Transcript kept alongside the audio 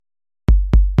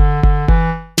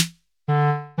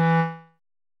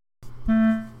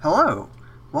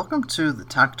Welcome to The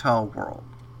Tactile World.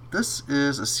 This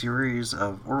is a series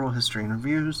of oral history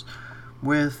interviews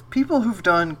with people who've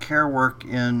done care work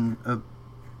in a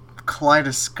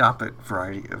kaleidoscopic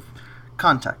variety of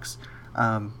contexts,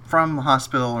 from a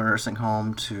hospital or nursing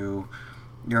home to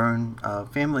your own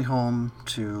family home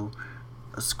to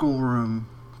a schoolroom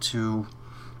to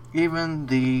even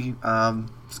the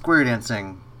square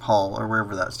dancing hall or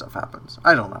wherever that stuff happens.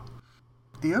 I don't know.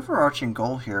 The overarching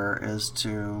goal here is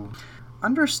to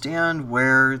understand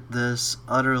where this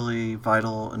utterly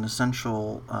vital and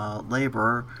essential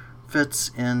labor fits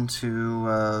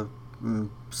into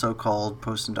so-called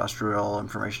post-industrial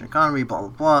information economy, blah, blah,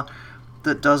 blah,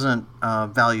 that doesn't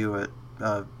value it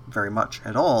very much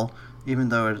at all, even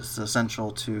though it's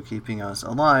essential to keeping us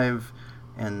alive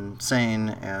and sane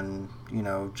and,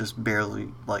 just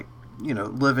barely,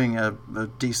 living a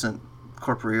decent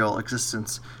corporeal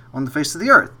existence on the face of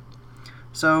the earth.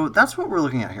 So that's what we're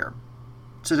looking at here.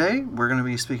 Today, we're going to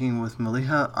be speaking with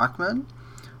Maliha Ahmed,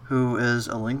 who is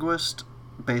a linguist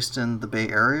based in the Bay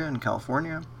Area in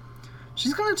California.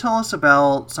 She's going to tell us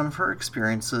about some of her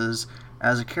experiences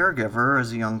as a caregiver,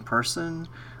 as a young person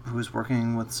who's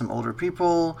working with some older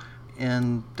people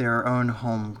in their own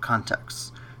home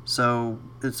contexts. So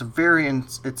it's very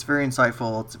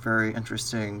insightful. It's a very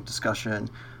interesting discussion.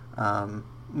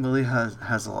 Maliha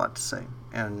has a lot to say,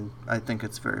 and I think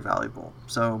it's very valuable.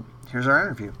 So here's our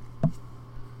interview.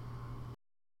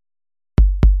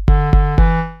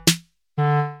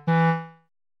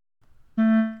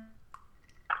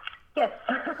 Yes.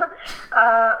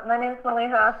 My name is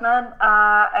Maliha Ahmed.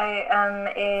 I am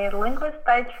a linguist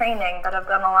by training, but I've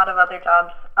done a lot of other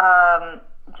jobs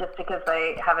just because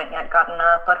I haven't yet gotten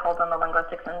a foothold in the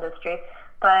linguistics industry.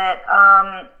 But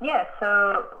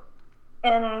so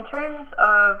in terms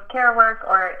of care work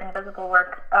or invisible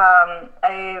work,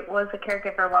 I was a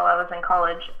caregiver while I was in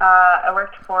college. I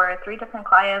worked for 3 different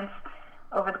clients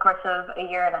over the course of a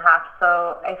year and a half.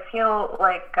 So I feel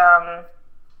like I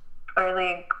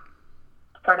really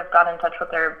sort of got in touch with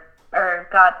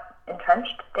got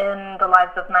entrenched in the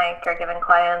lives of my caregiving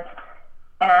clients.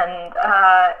 And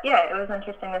it was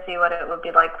interesting to see what it would be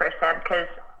like firsthand, because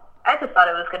I just thought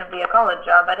it was going to be a college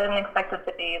job. I didn't expect it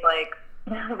to be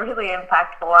really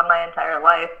impactful on my entire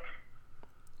life.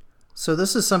 So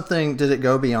this is something, did it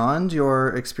go beyond your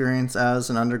experience as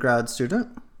an undergrad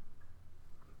student?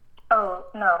 Oh,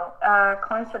 no.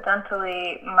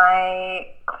 Coincidentally, my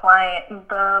client,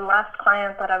 the last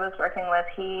client that I was working with,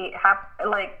 he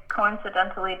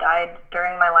coincidentally died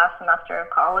during my last semester of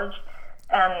college.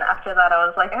 And after that, I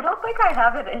was like, I don't think I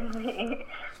have it in me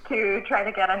to try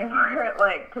to get any more,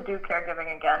 to do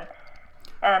caregiving again.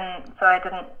 And so I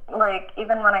didn't,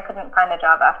 even when I couldn't find a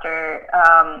job after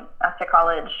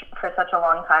college for such a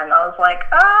long time, I was like,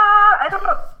 I don't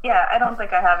know. Yeah, I don't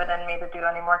think I have it in me to do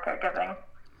any more caregiving.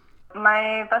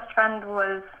 My best friend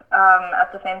was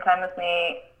at the same time as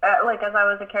me. As I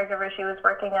was a caregiver, she was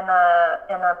working in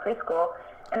a preschool,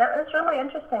 and it was really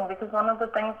interesting because one of the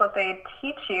things that they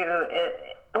teach you,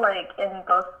 in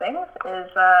those things, is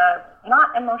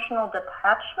not emotional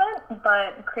detachment,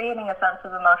 but creating a sense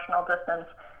of emotional distance,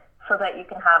 so that you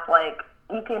can have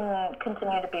you can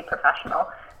continue to be professional.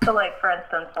 So, for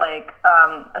instance,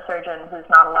 a surgeon who's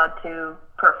not allowed to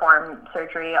perform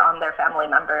surgery on their family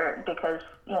member because,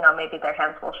 maybe their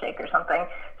hands will shake or something.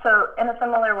 So in a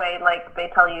similar way, they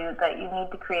tell you that you need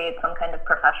to create some kind of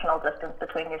professional distance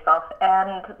between yourself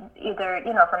and either,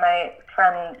 for my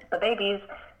friend, the babies,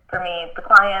 for me, the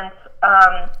clients,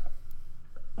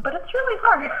 but it's really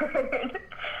hard.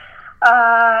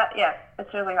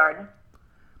 It's really hard.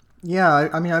 Yeah,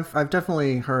 I mean, I've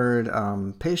definitely heard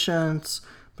patients,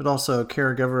 but also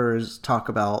caregivers talk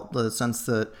about the sense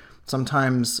that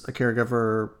sometimes a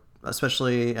caregiver,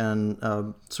 especially in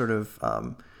a sort of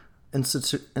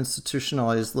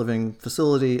institutionalized living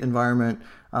facility environment,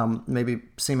 maybe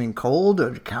seeming cold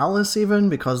or callous even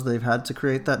because they've had to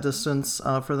create that distance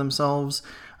for themselves.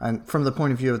 And from the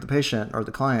point of view of the patient or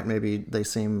the client, maybe they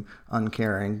seem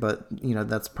uncaring, but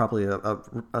that's probably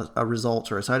a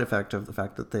result or a side effect of the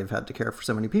fact that they've had to care for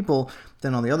so many people.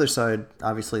 Then on the other side,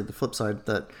 obviously the flip side,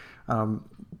 that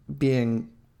being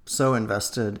so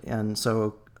invested and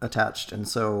so attached and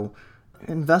so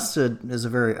invested is a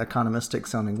very economistic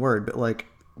sounding word, but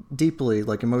deeply,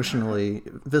 emotionally,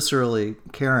 viscerally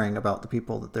caring about the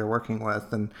people that they're working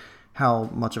with and how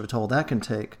much of a toll that can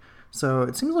take. So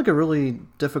it seems like a really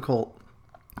difficult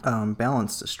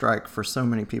balance to strike for so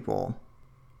many people.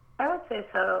 I would say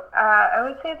so. I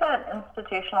would say that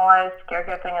institutionalized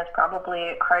caregiving is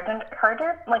probably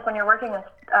harder. When you're working in,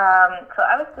 so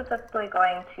I was specifically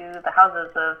going to the houses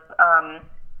of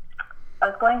I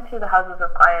was going to the houses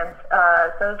of clients.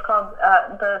 So it's called,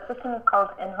 the system is called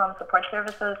In-Home Support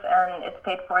Services, and it's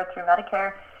paid for through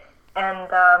Medicare. And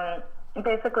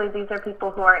basically, these are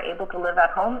people who are able to live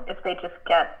at home if they just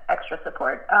get extra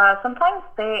support. Sometimes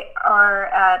they are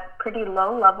at pretty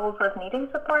low levels of needing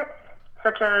support,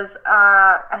 such as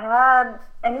I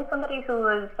knew somebody who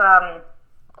was,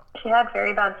 she had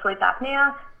very bad sleep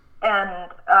apnea,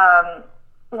 and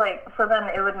so then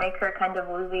it would make her kind of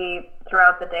woozy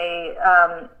throughout the day,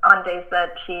 on days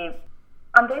that she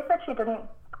didn't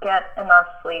get enough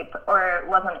sleep or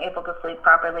wasn't able to sleep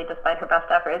properly despite her best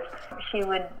efforts. She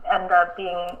would end up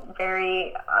being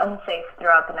very unsafe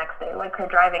throughout the next day. Like her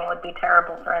driving would be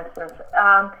terrible, for instance.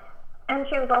 And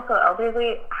she was also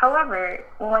elderly. However,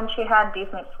 when she had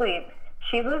decent sleep,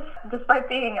 she was, despite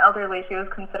being elderly, she was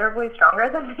considerably stronger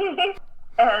than me.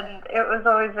 And it was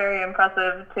always very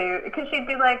impressive because she'd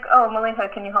be like, "Oh, Melissa,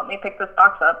 can you help me pick this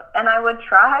box up?" And I would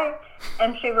try,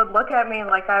 and she would look at me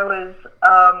like I was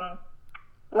a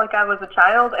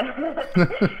child. And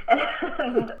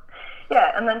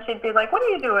then she'd be like, "What are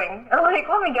you doing?" I'm like,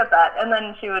 "Let me get that." And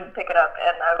then she would pick it up,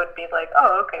 and I would be like,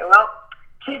 "Oh, okay, well,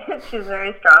 she's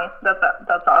very strong. That's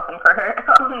awesome for her."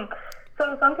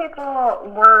 So some people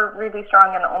were really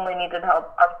strong and only needed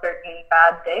help on certain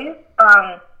bad days.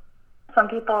 Some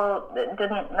people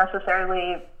didn't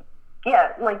necessarily,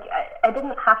 I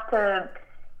didn't have to,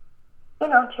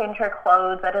 change her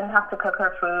clothes. I didn't have to cook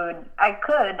her food. I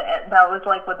could. That was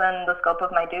within the scope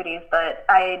of my duties, but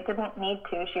I didn't need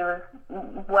to. She was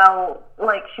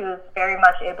she was very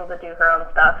much able to do her own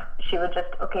stuff. She would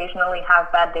just occasionally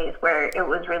have bad days where it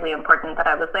was really important that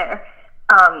I was there.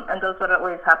 And those would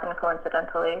always happen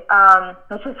coincidentally,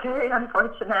 which is very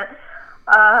unfortunate.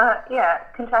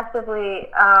 Contrastively,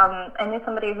 I knew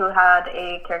somebody who had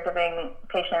a caregiving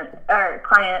patient or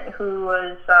client who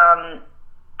was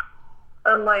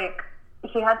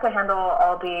he had to handle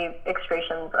all the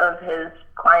extractions of his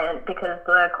client because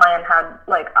the client had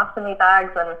ostomy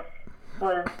bags and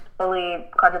was fully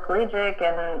quadriplegic,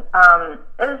 and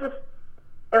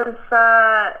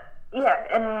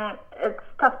and it's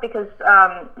tough because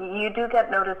you do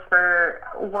get notice for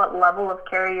what level of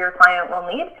care your client will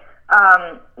need.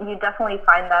 You definitely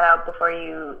find that out before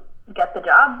you get the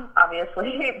job,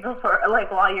 obviously. Before,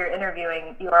 while you're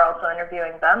interviewing, you are also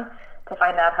interviewing them to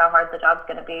find out how hard the job's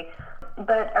going to be.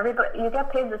 But you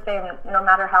get paid the same no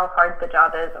matter how hard the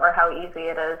job is or how easy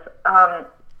it is.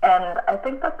 And I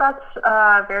think that's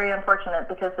very unfortunate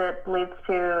because it leads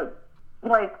to,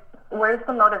 where's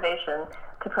the motivation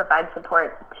to provide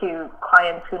support to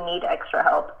clients who need extra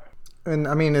help? And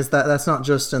I mean, that's not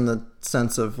just in the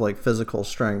sense of physical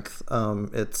strength.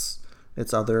 It's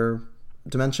other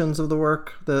dimensions of the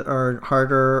work that are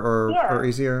harder or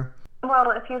easier.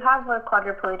 Well, if you have a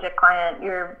quadriplegic client,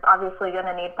 you're obviously going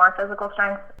to need more physical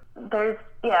strength. Because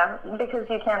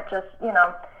you can't just,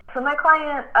 For my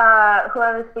client, who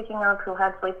I was speaking of, who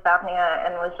had sleep apnea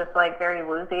and was just very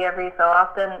woozy every so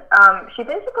often, she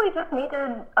basically just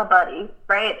needed a buddy,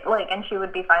 right? And she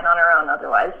would be fine on her own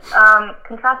otherwise.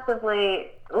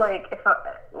 Contrastively,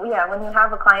 when you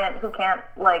have a client who can't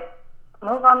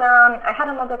move on their own, I had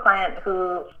another client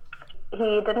who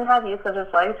he didn't have use of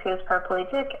his legs. He was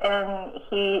paraplegic, and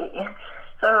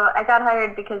so I got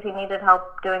hired because he needed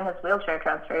help doing his wheelchair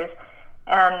transfers,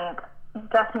 and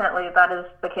definitely that is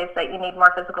the case that you need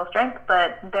more physical strength,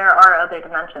 but there are other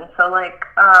dimensions. So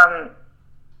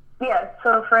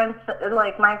so for instance,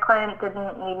 my client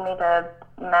didn't need me to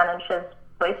manage his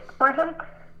waist for him.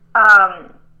 I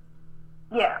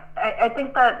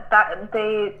think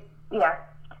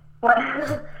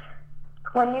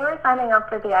when you are signing up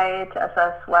for the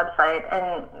IHSS website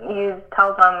and you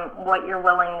tell them what you're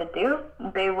willing to do,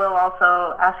 they will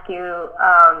also ask you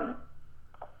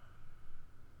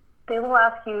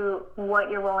what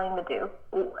you're willing to do,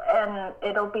 and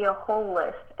it'll be a whole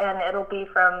list, and it'll be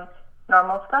from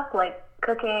normal stuff like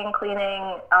cooking,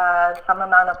 cleaning, some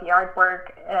amount of yard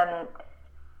work, and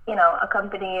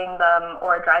accompanying them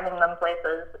or driving them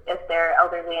places if they're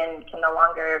elderly and can no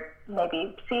longer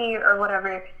maybe see or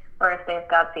whatever, or if they've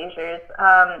got seizures.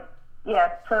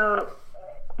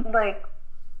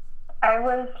 I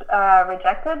was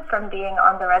rejected from being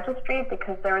on the registry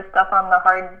because there was stuff on the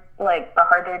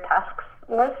harder tasks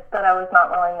list that I was not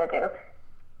willing to do.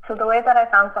 So the way that I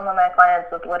found some of my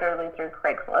clients was literally through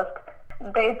Craigslist.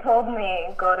 They told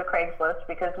me go to Craigslist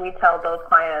because we tell those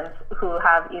clients who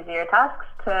have easier tasks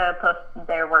to post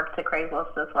their work to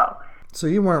Craigslist as well. So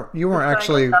you weren't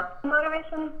actually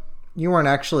motivation? You weren't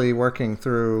actually working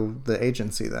through the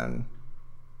agency then?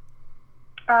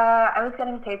 I was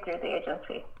getting paid through the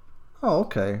agency. Oh,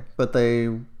 okay. But they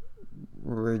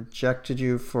rejected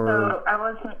you for... So I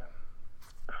wasn't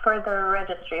for the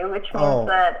registry, which means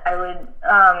that I would,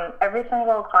 every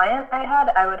single client I had,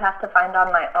 I would have to find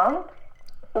on my own.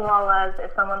 Whereas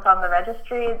if someone's on the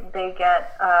registry, they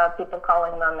get people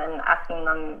calling them and asking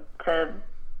them to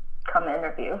come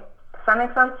interview. Does that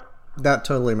make sense? That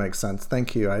totally makes sense.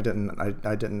 Thank you. I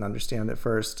didn't understand it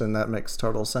first, and that makes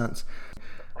total sense.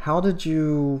 How did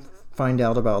you find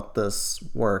out about this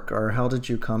work, or how did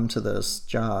you come to this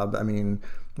job? I mean,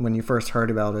 when you first heard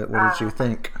about it, what did you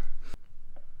think?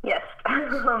 Yes.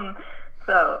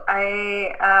 So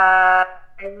I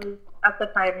was at the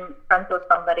time friends with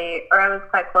somebody, or I was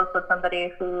quite close with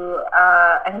somebody who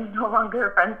I'm no longer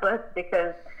friends with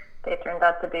because they turned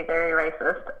out to be very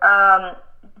racist.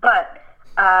 But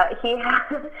he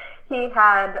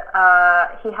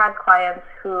had clients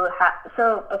who had,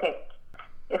 so okay,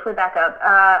 if we back up,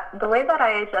 the way that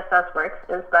IHSS works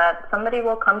is that somebody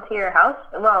will come to your house.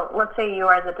 Well, let's say you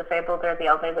are the disabled or the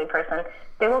elderly person.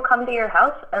 They will come to your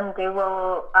house and they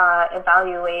will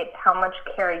evaluate how much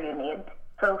care you need.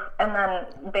 So, and then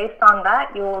based on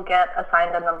that, you will get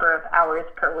assigned a number of hours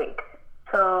per week.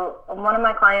 So one of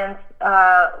my clients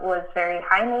was very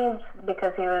high needs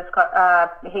because he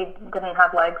didn't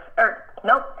have legs,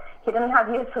 he didn't have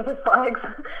use of his legs.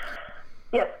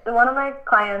 Yes, one of my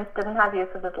clients didn't have use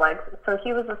of his legs, so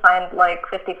he was assigned like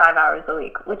 55 hours a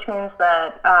week, which means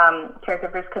that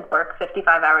caregivers could work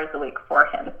 55 hours a week for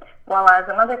him. While as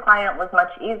another client was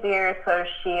much easier, so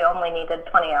she only needed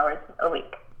 20 hours a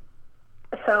week.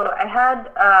 So I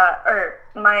had,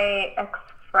 my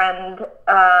ex-friend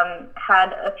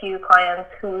had a few clients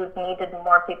who needed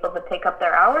more people to take up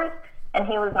their hours, and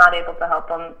he was not able to help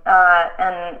them.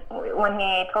 And when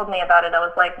he told me about it, I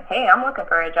was like, hey, I'm looking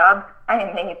for a job. I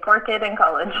am a poor kid in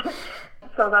college.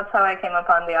 So that's how I came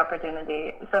upon the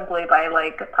opportunity, simply by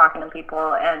like talking to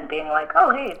people and being like, oh,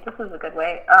 hey, this is a good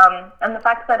way. And the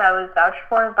fact that I was vouched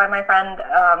for by my friend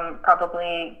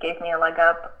probably gave me a leg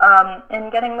up in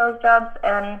getting those jobs.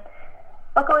 And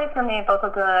luckily for me, both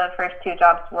of the first two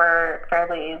jobs were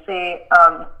fairly easy.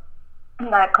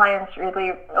 That clients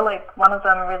really, like, one of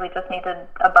them really just needed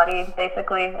a buddy,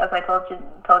 basically, as I told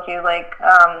you, like,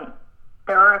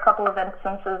 there were a couple of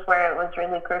instances where it was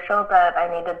really crucial that I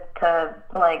needed to,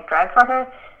 like, drive for her,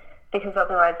 because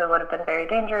otherwise it would have been very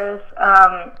dangerous.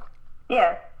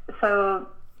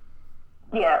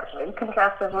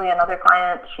 Contrastively, another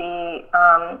client, she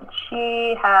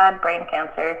had brain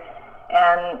cancer,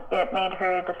 and it made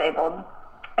her disabled.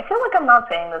 I feel like I'm not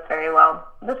saying this very well.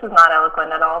 This is not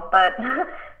eloquent at all, but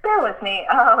bear with me.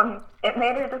 It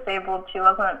made her disabled. She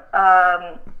wasn't,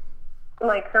 her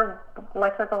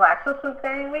lexical access was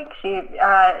very weak. It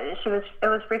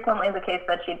was frequently the case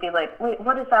that she'd be like, wait,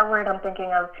 what is that word I'm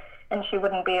thinking of? And she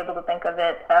wouldn't be able to think of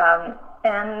it.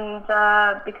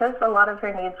 Because a lot of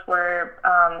her needs were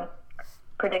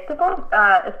predictable,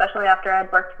 especially after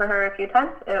I'd worked for her a few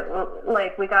times,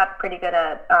 we got pretty good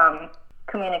at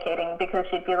communicating, because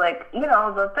she'd be like,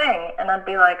 the thing, and I'd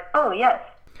be like, oh yes,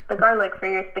 the garlic for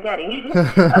your spaghetti.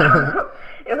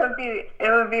 It would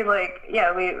be like,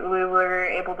 yeah, we were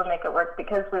able to make it work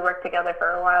because we worked together for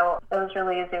a while. It was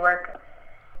really easy work.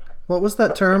 What was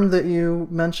that term that you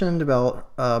mentioned about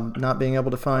not being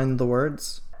able to find the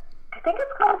words? I think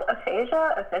it's called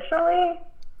aphasia officially.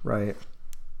 Right.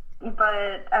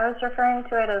 But I was referring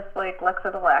to it as, like,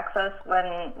 lexical access,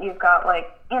 when you've got, like,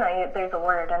 there's a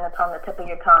word and it's on the tip of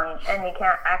your tongue and you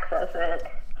can't access it.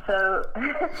 So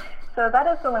that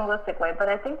is the linguistic way. But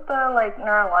I think the, like,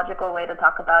 neurological way to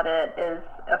talk about it is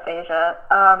aphasia.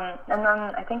 And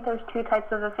then I think there's two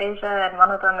types of aphasia, and one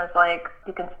of them is, like,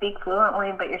 you can speak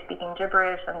fluently, but you're speaking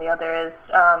gibberish, and the other is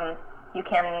you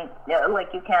can't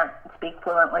speak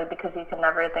fluently because you can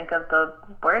never think of the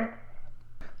word.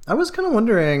 I was kind of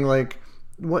wondering, like,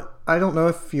 I don't know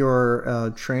if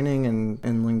your training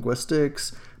in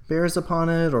linguistics bears upon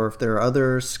it, or if there are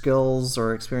other skills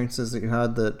or experiences that you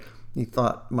had that you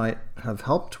thought might have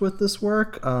helped with this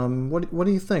work. What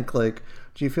do you think? Like,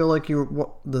 do you feel like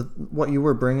what you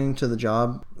were bringing to the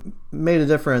job made a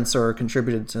difference or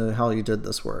contributed to how you did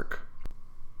this work?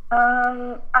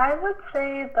 I would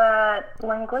say that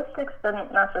linguistics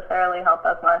didn't necessarily help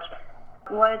as much.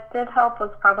 What did help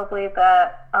was probably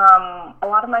that a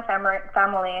lot of my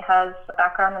family has a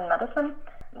background in medicine.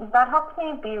 That helped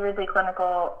me be really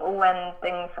clinical when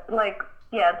things, like,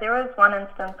 there was one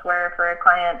instance where for a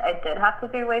client I did have to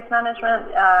do waste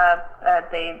management.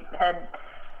 They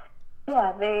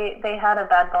had a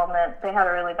bad moment. They had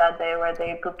a really bad day where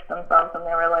they pooped themselves and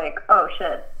they were like, oh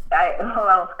shit.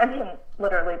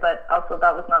 Literally, but also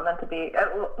that was not meant to be.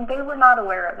 They were not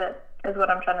aware of it, is what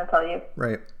I'm trying to tell you.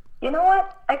 Right. You know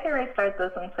what? I can restart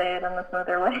this and say it in a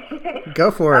smoother way.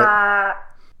 Go for it.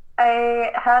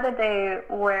 I had a day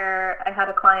where I had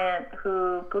a client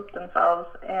who pooped themselves,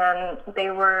 and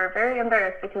they were very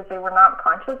embarrassed because they were not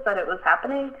conscious that it was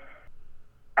happening.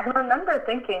 I remember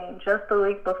thinking just the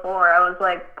week before, I was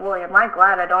like, boy, am I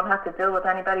glad I don't have to deal with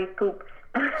anybody's poop.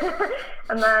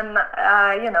 And then,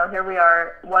 here we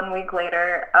are 1 week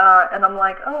later, and I'm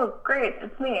like, oh, great,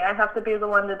 it's me. I have to be the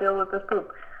one to deal with this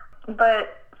poop.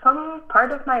 But some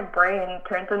part of my brain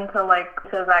turned into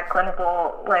to that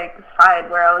clinical side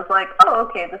where I was like, oh,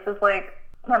 okay, this is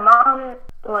my mom,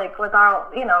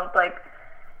 without,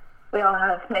 we all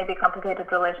have maybe complicated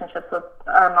relationships with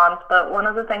our moms, but one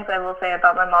of the things I will say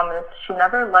about my mom is she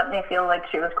never let me feel like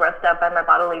she was grossed out by my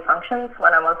bodily functions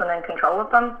when I wasn't in control of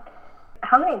them.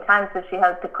 How many times did she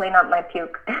have to clean up my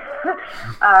puke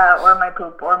or my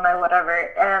poop or my whatever?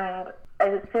 And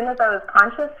as soon as I was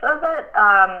conscious of it,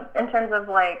 in terms of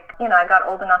I got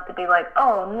old enough to be like,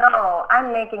 oh no,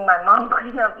 I'm making my mom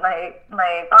clean up my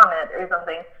vomit or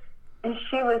something. And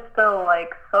she was still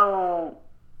so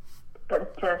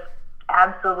just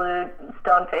absolute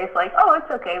stone face, oh, it's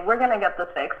okay, we're gonna get this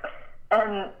fixed.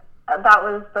 And that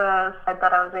was the side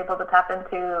that I was able to tap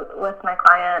into with my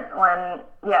client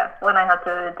when I had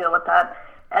to deal with that.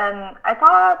 And I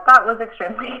thought that was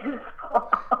extremely useful.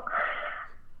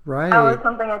 Right. That was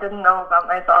something I didn't know about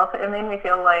myself. It made me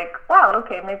feel wow,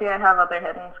 okay, maybe I have other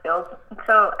hidden skills.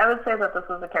 So I would say that this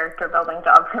was a character building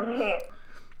job for me.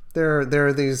 There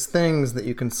are these things that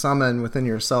you can summon within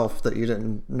yourself that you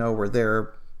didn't know were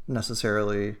there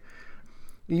necessarily.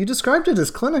 You described it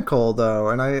as clinical, though,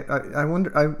 and I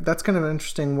wonder, that's kind of an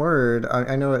interesting word.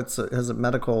 I know it has a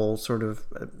medical sort of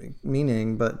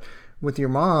meaning, but with your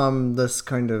mom, this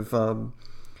kind of,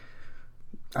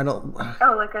 I don't...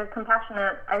 Oh, a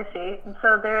compassionate, I see.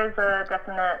 So there is a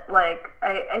definite,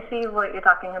 I see what you're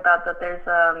talking about, that there's,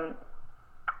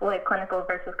 clinical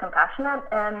versus compassionate,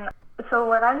 and so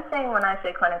what I'm saying when I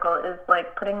say clinical is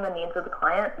putting the needs of the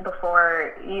client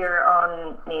before your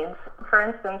own needs. For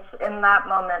instance, in that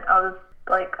moment, I was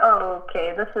like, oh,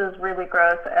 okay, this is really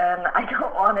gross and I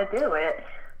don't want to do it.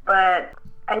 But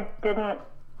I didn't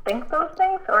think those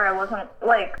things, or I wasn't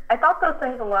I thought those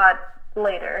things a lot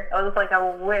later. I was like, I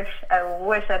wish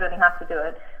I didn't have to do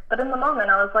it. But in the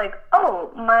moment, I was like,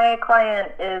 oh, my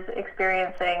client is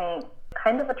experiencing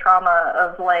kind of a trauma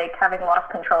of having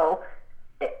lost control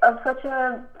of such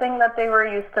a thing that they were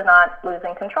used to not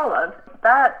losing control of.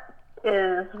 That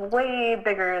is way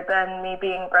bigger than me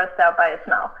being grossed out by a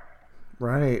smell.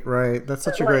 Right. That's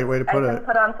such a great way to put it. I can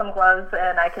put on some gloves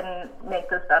and I can make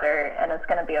this better and it's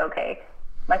going to be okay.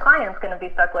 My client's going to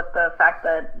be stuck with the fact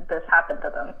that this happened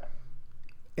to them.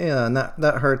 Yeah, and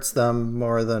that hurts them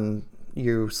more than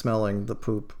you smelling the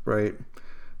poop, right?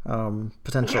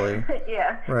 Potentially.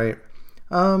 Yeah. Right.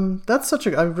 That's such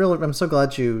a... I'm so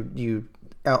glad you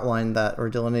outlined that or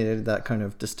delineated that kind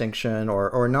of distinction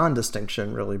or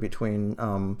non-distinction really between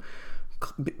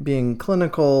being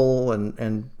clinical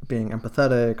and being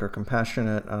empathetic or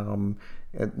compassionate.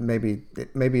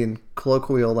 Maybe in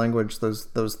colloquial language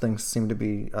those things seem to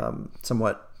be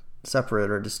somewhat separate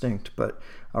or distinct,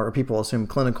 or people assume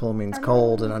clinical means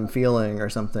cold and unfeeling or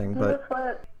something. But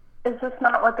is this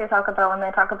not what they talk about when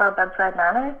they talk about bedside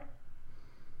manner?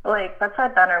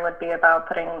 Bedside manner would be about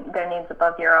putting their needs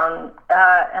above your own,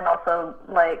 and also,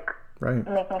 right.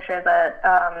 making sure that,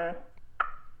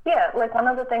 one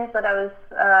of the things that I was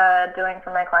doing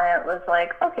for my client was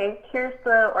okay, here's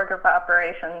the order of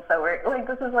operations. So we're,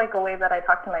 this is a way that I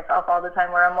talk to myself all the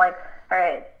time where I'm all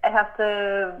right, I have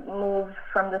to move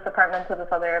from this apartment to this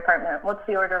other apartment. What's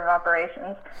the order of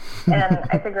operations? And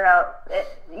I figure out,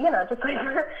 just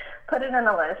put it in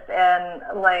a list. And,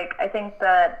 I think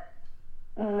that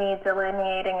me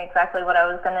delineating exactly what I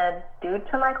was going to do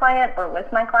to my client or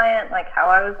with my client, how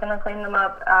I was going to clean them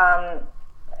up, and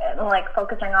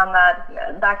focusing on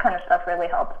that kind of stuff really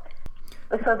helped.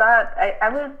 So that, I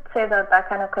would say that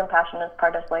kind of compassion is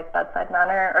part of bedside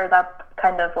manner, or that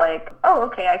kind of oh,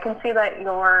 okay, I can see that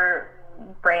your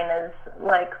brain is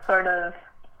sort of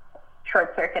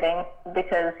short-circuiting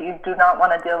because you do not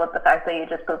want to deal with the fact that you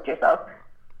just pooped yourself.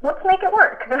 Let's make it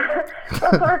work.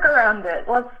 Let's work around it.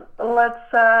 Let's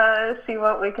see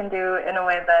what we can do in a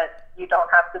way that you don't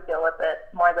have to deal with it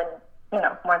more than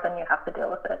you have to deal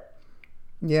with it.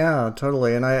 Yeah,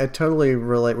 totally. And I totally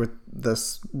relate with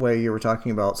this way you were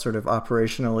talking about sort of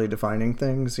operationally defining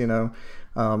things,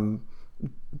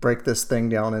 break this thing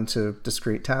down into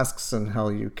discrete tasks and how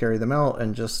you carry them out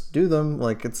and just do them.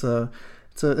 It's a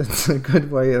good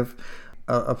way of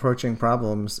approaching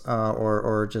problems,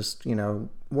 or just,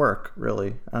 work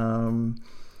really.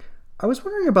 I was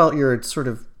wondering about your sort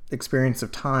of experience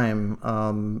of time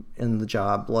in the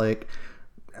job? Like,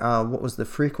 what was the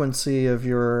frequency of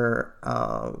your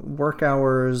work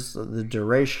hours, the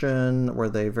duration? Were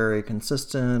they very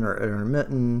consistent or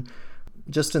intermittent?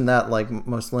 Just in that, like,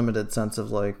 most limited sense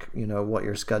of, like, what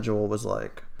your schedule was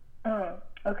like.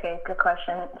 Okay, good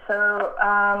question. So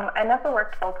I never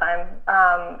worked full-time,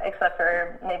 except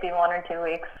for maybe 1 or 2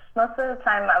 weeks. Most of the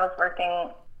time I was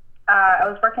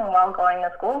working while going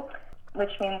to school,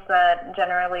 which means that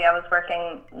generally I was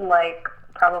working, like,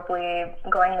 probably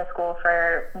going to school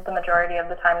for the majority of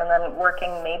the time and then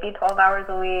working maybe 12 hours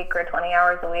a week or 20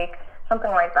 hours a week,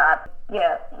 something like that.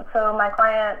 Yeah, so my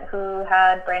client who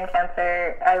had brain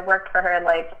cancer, I worked for her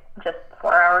like just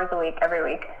 4 hours a week every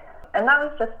week. And that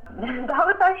was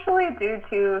actually due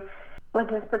to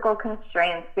logistical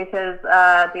constraints because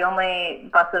the only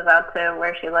buses out to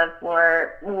where she lived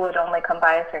would only come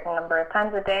by a certain number of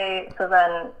times a day. So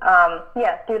then,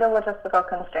 due to logistical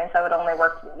constraints, I would only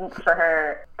work for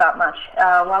her that much.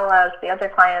 While as the other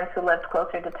clients who lived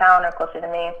closer to town or closer to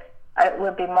me, it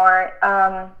would be more.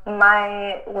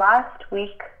 My last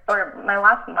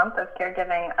month of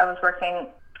caregiving, I was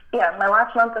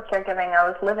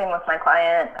living with my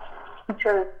client, which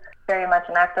was very much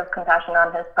an act of compassion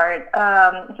on his part.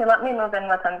 He let me move in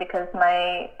with him because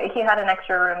he had an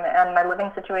extra room and my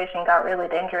living situation got really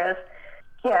dangerous.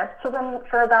 Yeah, so then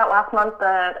for that last month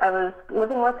that I was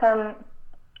living with him,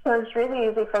 it was really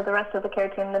easy for the rest of the care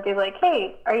team to be like,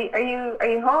 "Hey, are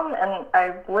you home?" And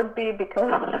I would be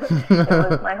because it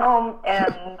was my home.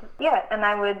 And yeah, and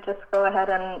I would just go ahead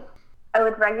and I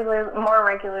would more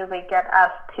regularly get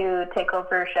asked to take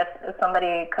over shifts if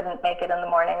somebody couldn't make it in the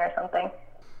morning or something.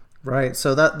 Right.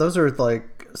 So those are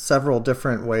like several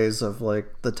different ways of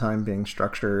like the time being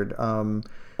structured.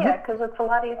 Yeah, because it's a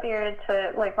lot easier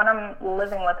to, like, when I'm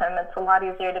living with him, it's a lot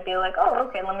easier to be like, oh,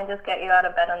 okay, let me just get you out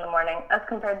of bed in the morning, as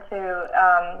compared to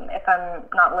if I'm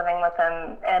not living with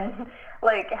him and,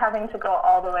 like, having to go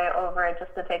all the way over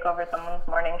just to take over someone's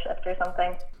morning shift or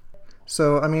something.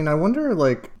 So, I mean, I wonder,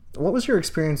 like, what was your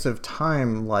experience of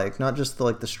time like? Not just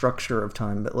the structure of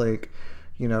time, but, like,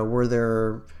 were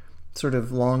there sort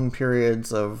of long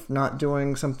periods of not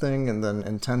doing something and then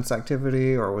intense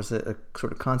activity, or was it a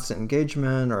sort of constant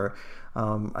engagement, or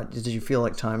did you feel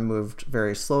like time moved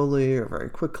very slowly or very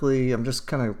quickly? I'm just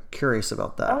kind of curious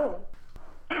about that. Oh.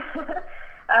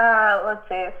 Let's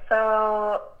see.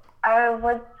 So I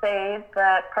would say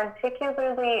that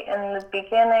particularly in the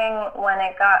beginning when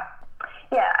I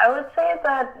would say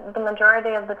that the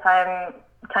majority of the time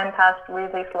passed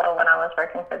really slow when I was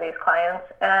working for these clients.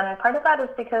 And part of that is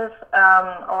because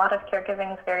a lot of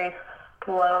caregiving is very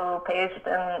slow paced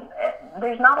and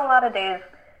there's not a lot of days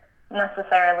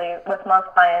necessarily with most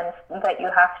clients that you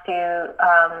have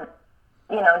to,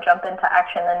 jump into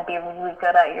action and be really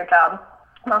good at your job.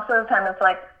 Most of the time it's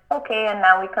like, okay, and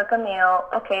now we cook a meal.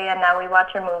 Okay, and now we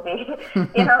watch a movie.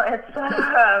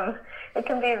 It's it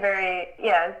can be very,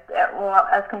 well,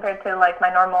 as compared to like my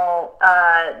normal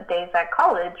days at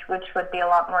college, which would be a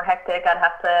lot more hectic. I'd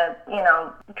have to,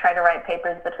 try to write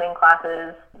papers between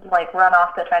classes, like run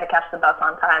off to try to catch the bus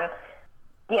on time.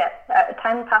 Yeah,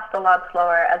 time passed a lot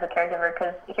slower as a caregiver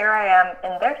because here I am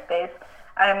in their space.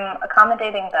 I'm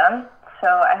accommodating them, so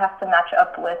I have to match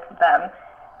up with them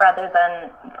rather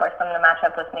than force them to match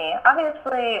up with me.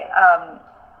 Obviously,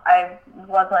 I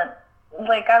wasn't,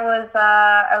 like I was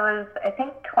I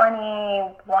think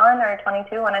 21 or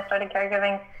 22 when I started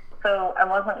caregiving, so I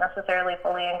wasn't necessarily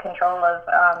fully in control of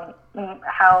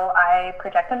how I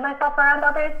projected myself around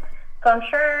others. So I'm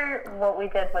sure what we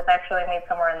did was actually meet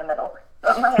somewhere in the middle.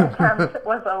 But my attempt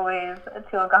was always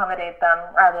to accommodate them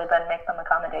rather than make them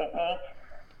accommodate me.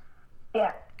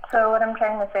 Yeah. So what I'm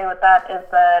trying to say with that is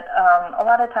that a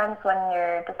lot of times when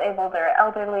you're disabled or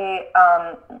elderly,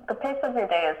 the pace of your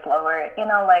day is slower.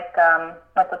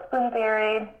 Like with spoon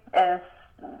theory is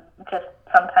just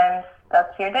sometimes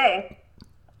that's your day.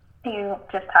 You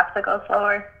just have to go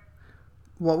slower.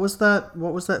 What was that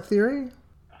theory?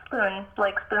 Spoons,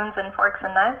 like spoons and forks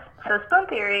and knives. So spoon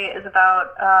theory is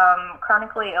about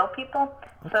chronically ill people.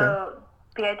 Okay. So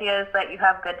the idea is that you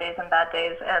have good days and bad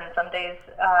days, and some days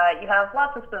you have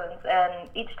lots of spoons, and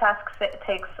each task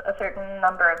takes a certain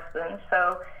number of spoons.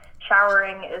 So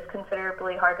showering is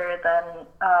considerably harder than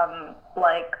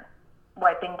like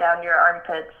wiping down your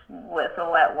armpits with a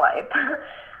wet wipe.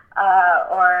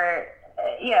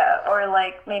 Or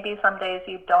like maybe some days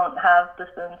you don't have the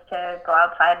spoons to go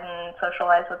outside and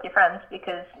socialize with your friends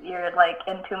because you're like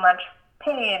in too much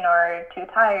pain or too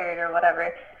tired or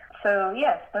whatever. So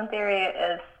yeah, spoon theory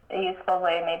is a useful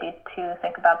way maybe to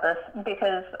think about this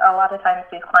because a lot of times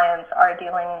these clients are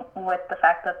dealing with the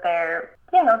fact that they're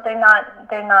they're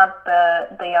not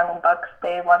the young bucks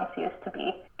they once used to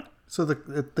be. So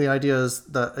the idea is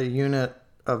that a unit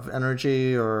of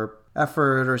energy or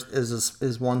effort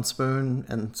is one spoon,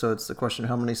 and so it's the question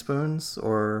how many spoons,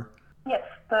 or? Yes,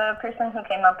 the person who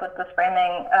came up with this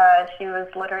framing, she was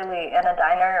literally in a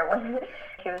diner when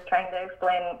she was trying to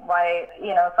explain why,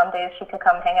 some days she could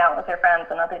come hang out with her friends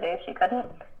and other days she couldn't.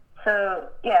 So,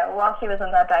 yeah, while she was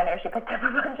in that diner, she picked up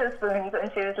a bunch of spoons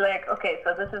and she was like, okay,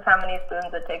 so this is how many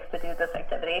spoons it takes to do this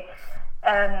activity.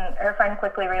 And her friend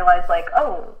quickly realized, like,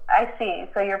 oh, I see,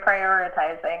 so you're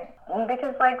prioritizing.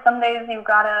 Because, like, some days you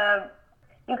gotta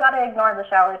ignore the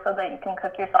shower so that you can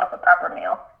cook yourself a proper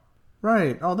meal.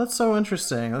 Right. Oh, that's so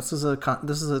interesting. This is a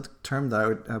term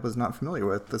that I was not familiar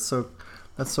with. That's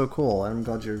so cool. I'm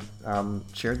glad you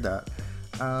shared that.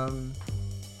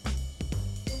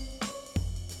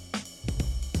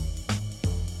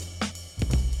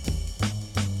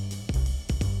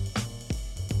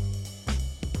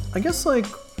 I guess, like,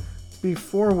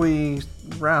 before we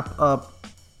wrap up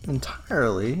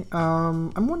entirely,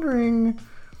 I'm wondering,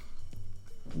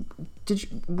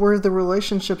 were the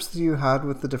relationships that you had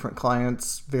with the different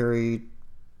clients very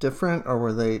different,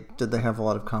 or did they have a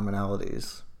lot of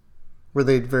commonalities? Were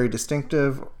they very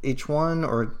distinctive, each one,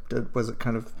 or was it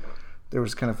there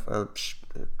was kind of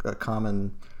a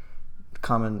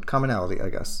commonality, I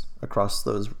guess, across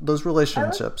those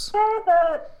relationships? I would say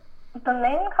that the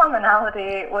main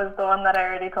commonality was the one that I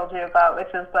already told you about, which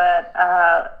is that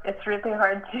it's really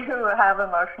hard to have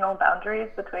emotional boundaries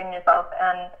between yourself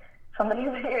and somebody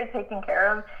that you're taking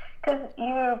care of, because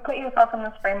you put yourself in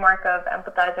this framework of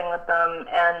empathizing with them,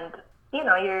 and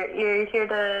you're here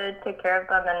to take care of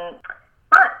them and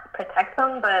not protect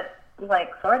them, but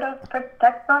like sort of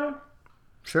protect them.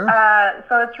 Sure.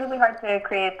 So it's really hard to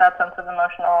create that sense of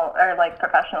emotional or like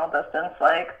professional distance.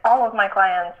 Like all of my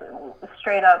clients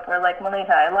straight up were like,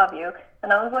 Melita, I love you.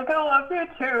 And I was like, I love you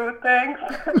too, thanks.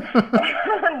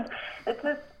 And it's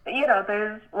just,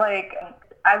 there's like,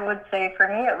 I would say for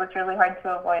me, it was really hard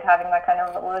to avoid having that kind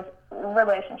of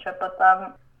relationship with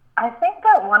them. I think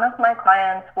that one of my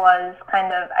clients was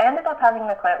I ended up having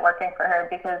to quit working for her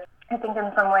because I think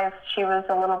in some ways she was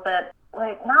a little bit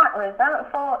like not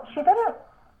resentful. She didn't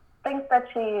think that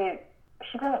she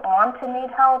didn't want to need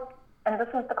help. And this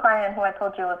is the client who I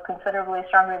told you was considerably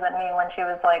stronger than me when she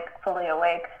was like fully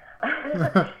awake.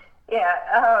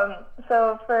 Yeah.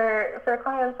 So for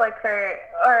clients like her,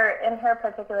 or in her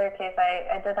particular case,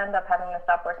 I did end up having to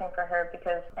stop working for her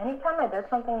because anytime I did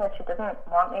something that she didn't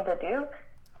want me to do,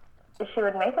 she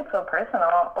would make it so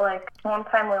personal. Like one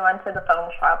time we went to the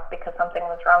phone shop because something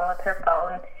was wrong with her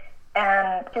phone.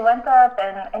 And she went up,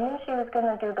 and I knew she was going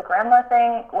to do the grandma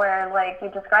thing where, like, you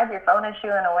describe your phone issue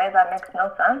in a way that makes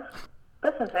no sense.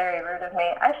 This is very rude of me.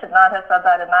 I should not have said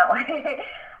that in that way.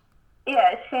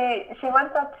 Yeah, she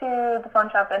went up to the phone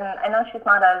shop, and I know she's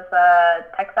not as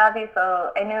tech savvy,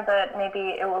 so I knew that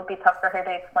maybe it would be tough for her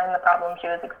to explain the problem she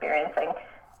was experiencing.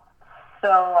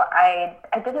 So I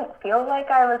didn't feel like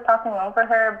I was talking over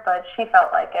her, but she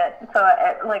felt like it. So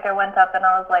I went up, and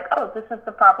I was like, oh, this is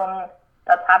the problem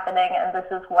that's happening, and this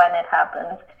is when it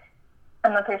happens.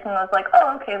 And the person was like,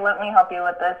 oh, okay, let me help you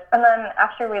with this. And then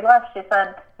after we left, she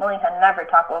said, Melita, never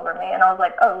talk over me. And I was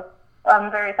like, oh, I'm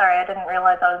very sorry, I didn't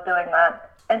realize I was doing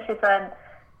that. And she said,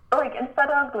 like, instead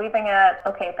of leaving it,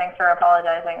 okay, thanks for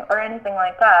apologizing, or anything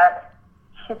like that,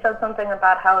 she said something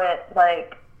about how it,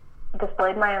 like,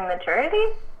 displayed my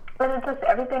immaturity. But it just,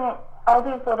 everything, all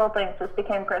these little things just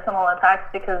became personal attacks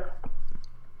because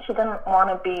she didn't want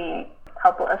to be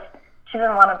helpless. She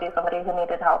didn't want to be somebody who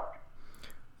needed help.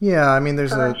 Yeah, I mean,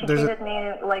 she treated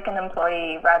me like an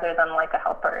employee rather than like a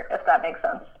helper, if that makes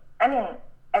sense. I mean,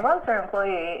 I was her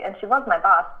employee and she was my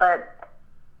boss, but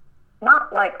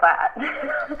not like that.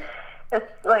 It's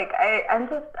like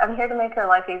I'm here to make her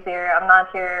life easier. I'm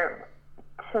not here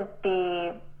to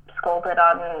be scolded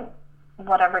on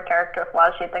whatever character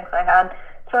flaws she thinks I had.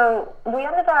 So we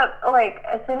ended up, like,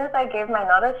 as soon as I gave my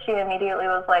notice, she immediately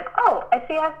was like, oh, I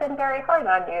see I've been very hard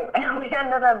on you. And we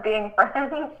ended up being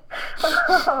friends.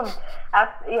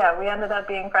 We ended up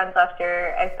being friends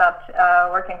after I stopped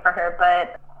working for her.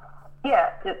 But,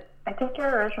 yeah, I think your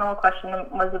original question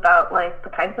was about, like, the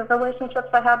kinds of relationships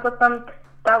I had with them.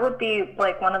 That would be,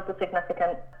 like, one of the things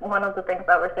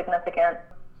that were significant.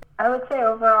 I would say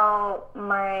overall,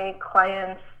 my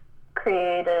clients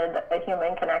created a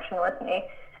human connection with me.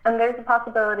 And there's a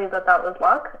possibility that was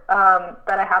luck,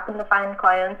 that I happened to find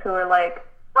clients who were like,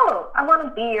 oh, I want to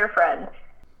be your friend.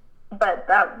 But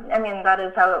that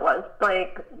is how it was.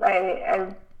 Like,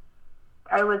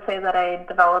 I would say that I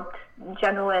developed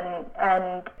genuine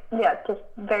and, just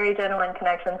very genuine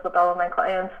connections with all of my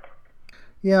clients.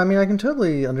 Yeah, I mean, I can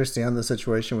totally understand the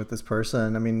situation with this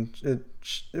person. I mean, it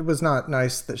was not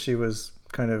nice that she was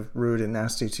kind of rude and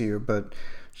nasty to you, but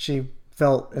she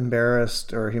felt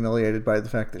embarrassed or humiliated by the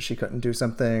fact that she couldn't do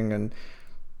something, and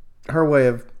her way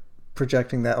of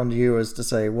projecting that onto you is to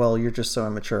say, well, you're just so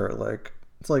immature. Like,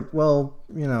 it's like, well,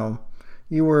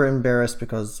 you were embarrassed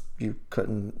because you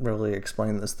couldn't really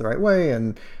explain this the right way,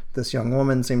 and this young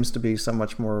woman seems to be so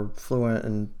much more fluent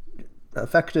and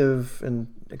effective in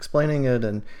explaining it,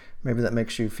 and maybe that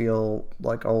makes you feel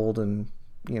like old and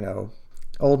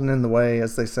old and in the way,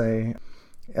 as they say.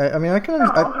 I mean, I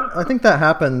think that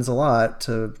happens a lot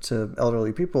to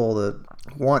elderly people that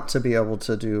want to be able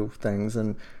to do things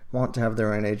and want to have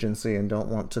their own agency and don't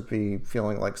want to be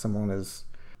feeling like someone is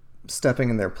stepping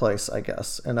in their place, I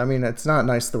guess. And I mean, it's not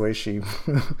nice the way she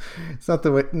it's not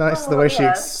the way she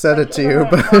said it to you,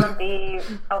 but she didn't want to be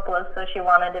helpless, so she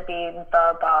wanted to be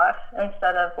the boss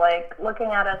instead of like looking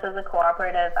at us as a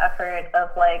cooperative effort of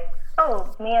like,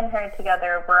 oh, me and her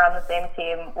together, we're on the same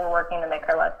team, we're working to make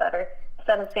her life better.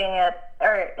 Instead of seeing it,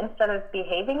 or instead of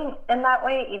behaving in that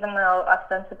way, even though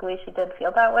ostensibly she did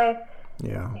feel that way.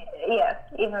 Yeah,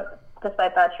 even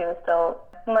despite that, she was still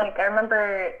like, I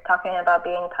remember talking about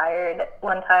being tired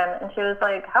one time, and she was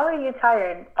like, how are you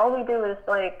tired? All we do is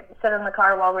like sit in the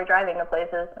car while we're driving to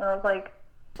places. And I was like,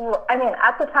 well, I mean,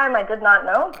 at the time I did not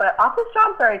know, but office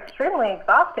jobs are extremely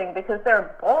exhausting because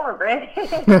they're boring.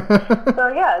 So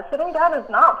yeah, sitting down is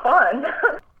not fun.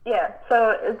 Yeah,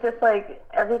 so it's just like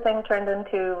everything turned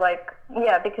into like,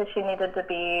 because she needed to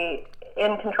be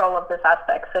in control of this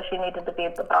aspect, so she needed to be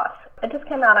the boss. It just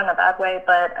came out in a bad way,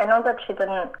 but I know that she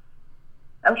didn't.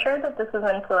 I'm sure that this is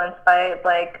influenced by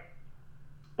like,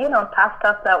 past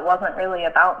stuff that wasn't really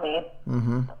about me.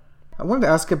 Mm-hmm. I wanted to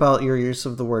ask about your use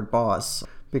of the word boss,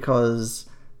 because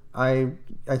I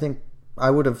think I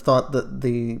would have thought that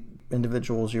the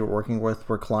individuals you're working with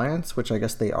were clients, which I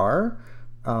guess they are.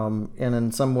 And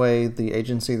in some way, the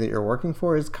agency that you're working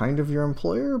for is kind of your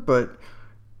employer, but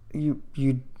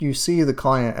you see the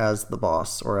client as the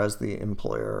boss or as the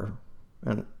employer,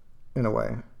 in a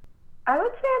way. I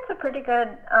would say it's a pretty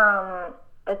good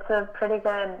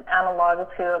analog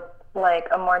to like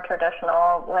a more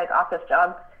traditional like office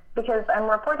job, because I'm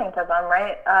reporting to them,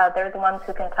 right? They're the ones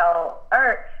who can tell,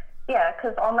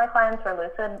 because all my clients are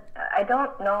lucid. I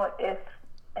don't know if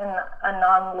in a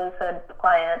non-lucid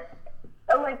client,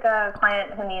 like a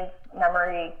client who needs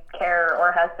memory care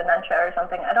or has dementia or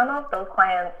something, I don't know if those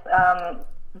clients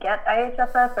get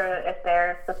IHSS or if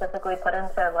they're specifically put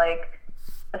into like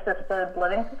assisted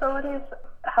living facilities.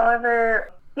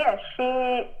 However, I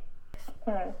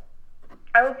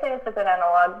would say it's a good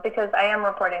analog because I am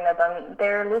reporting to them.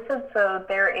 They're lucid, so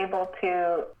they're able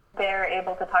to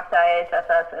talk to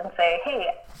IHSS and say, hey,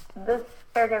 this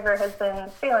caregiver has been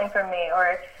stealing from me,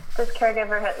 or this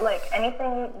caregiver like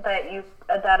anything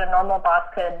that a normal boss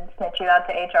could snitch you out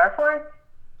to HR for,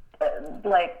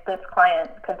 like this client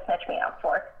could snitch me out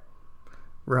for.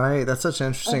 Right, that's such an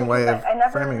interesting way of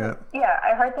framing it. Yeah,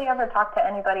 I hardly ever talked to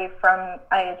anybody from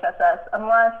IHSS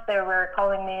unless they were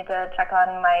calling me to check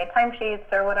on my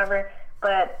timesheets or whatever.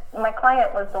 But my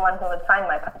client was the one who would sign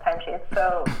my timesheets.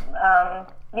 So,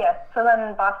 so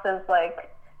then bosses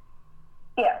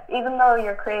even though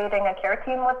you're creating a care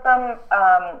team with them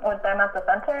at the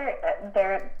center,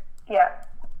 they're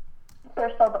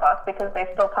still the boss because they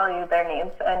still tell you their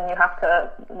needs, and you have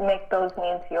to make those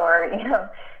needs your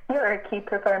key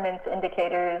performance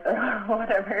indicators or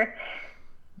whatever.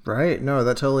 Right. No,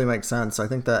 that totally makes sense. I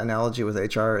think that analogy with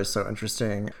HR is so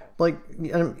interesting. Like,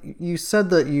 you said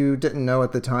that you didn't know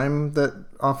at the time that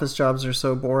office jobs are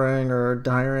so boring or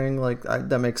tiring. Like,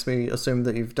 that makes me assume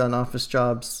that you've done office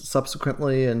jobs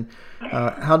subsequently. And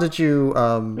how did you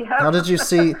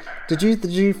see? Did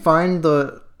you find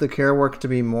the care work to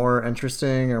be more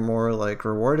interesting or more like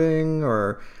rewarding,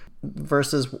 or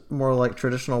versus more like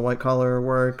traditional white collar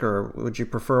work, or would you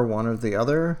prefer one or the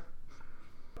other?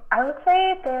 I would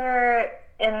say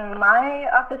in my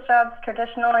office jobs,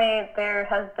 traditionally, there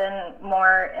has been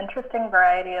more interesting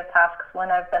variety of tasks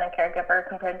when I've been a caregiver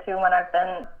compared to when I've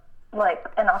been like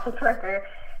an office worker.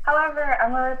 However,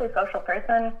 I'm a really social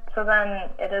person, so then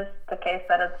it is the case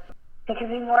that it can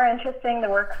be more interesting to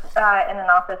work in an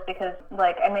office because,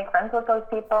 like, I make friends with those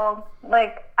people.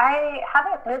 Like, I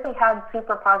haven't really had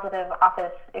super positive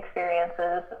office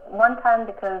experiences. One time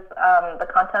because the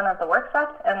content of the work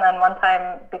sucked, and then one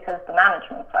time because the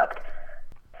management sucked.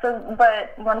 So,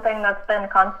 but one thing that's been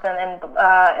constant in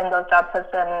those jobs has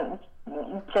been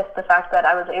just the fact that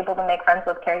I was able to make friends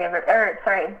with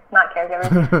not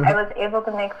caregivers. I was able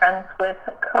to make friends with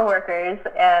coworkers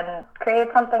and create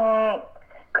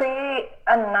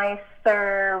a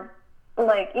nicer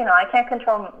like, I can't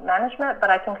control management, but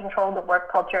I can control the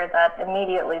work culture that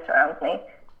immediately surrounds me.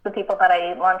 The people that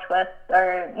I eat lunch with,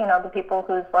 or, the people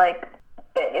who's like,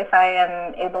 if I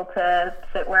am able to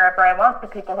sit wherever I want, the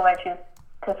people who I choose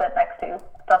to sit next to,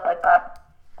 stuff like that.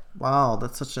 Wow,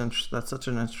 that's such an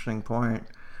interesting point.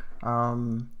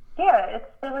 Yeah, it's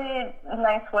really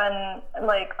nice when,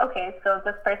 like, okay, so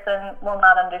this person will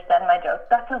not understand my joke.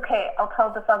 That's okay. I'll tell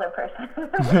this other person.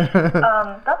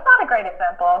 That's not a great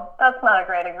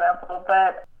example.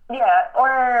 But yeah,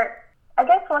 or I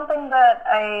guess one thing that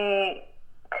I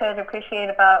could appreciate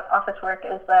about office work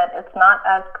is that it's not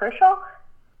as crucial.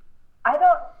 I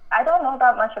don't know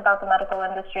that much about the medical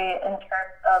industry in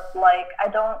terms of, like, I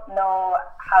don't know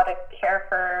how to care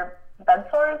for bed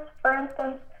sores, for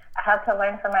instance. I had to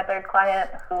learn from my third client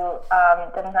who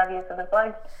didn't have use of his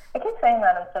legs. I keep saying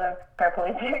that instead of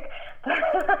paraplegic.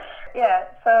 Yeah,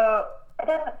 so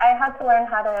I had to learn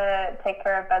how to take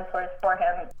care of bed sores for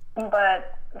him.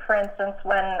 But for instance,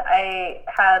 when I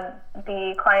had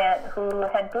the client who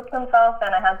had pooped himself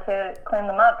and I had to clean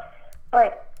them up,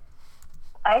 like,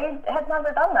 I had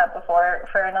never done that before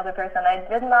for another person. I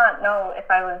did not know if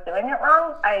I was doing it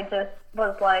wrong. I just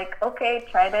was like, okay,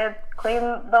 try to clean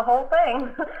the whole thing.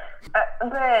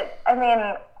 But, I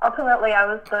mean, ultimately I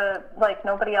was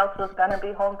nobody else was going to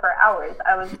be home for hours.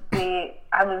 I was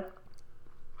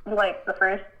like the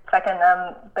first, second,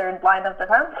 and third line of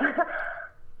defense.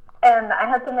 And I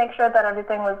had to make sure that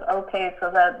everything was okay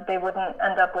so that they wouldn't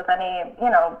end up with any,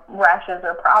 rashes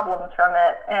or problems from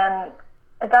it. And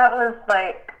that was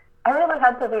like, I really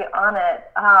had to be on it,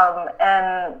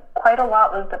 and quite a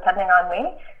lot was depending on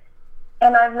me.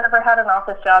 And I've never had an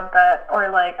office job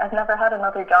I've never had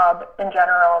another job in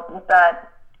general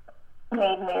that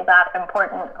made me that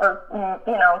important or,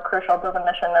 crucial to the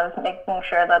mission of making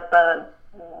sure that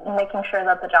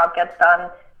the job gets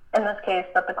done. In this case,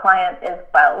 that the client is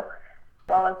well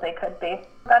as they could be.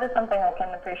 That is something I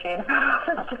can appreciate about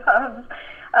office jobs.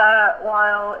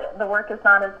 While the work is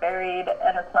not as varied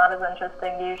and it's not as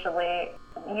interesting, usually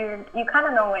you kind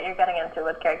of know what you're getting into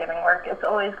with caregiving work. It's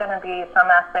always going to be some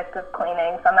aspect of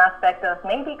cleaning, some aspect of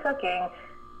maybe cooking,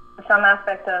 some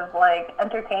aspect of like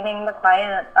entertaining the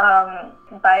client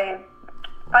by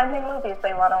finding movies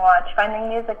they want to watch, finding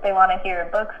music they want to hear,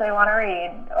 books they want to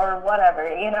read, or whatever,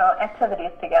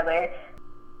 activities together.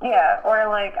 Yeah, or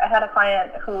like I had a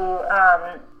client who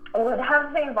would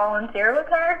have me volunteer with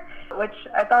her, which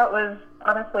I thought was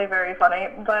honestly very funny.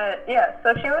 But yeah,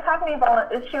 so she would have me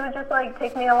she would just like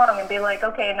take me along and be like,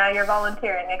 okay, now you're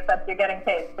volunteering, except you're getting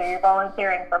paid, so you're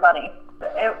volunteering for money.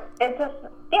 It just,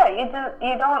 yeah, you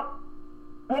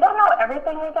don't know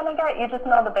everything you're gonna get. You just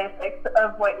know the basics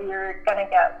of what you're gonna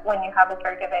get when you have a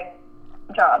caregiving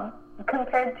job,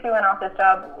 compared to an office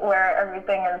job where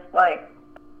everything is like,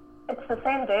 it's the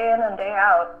same day in and day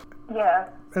out. Yeah.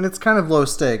 And it's kind of low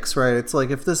stakes, right? It's like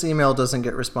if this email doesn't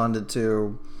get responded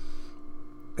to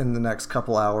in the next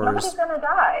couple hours, nobody's gonna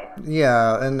die.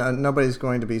 Yeah, and nobody's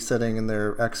going to be sitting in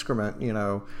their excrement,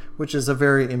 which is a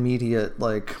very immediate,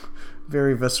 like,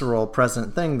 very visceral,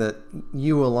 present thing that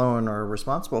you alone are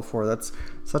responsible for. That's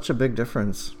such a big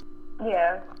difference.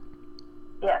 Yeah,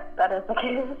 that is the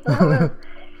case.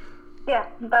 Yeah,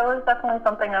 that was definitely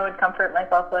something I would comfort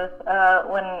myself with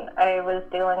when I was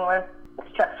dealing with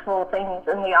stressful things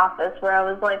in the office, where I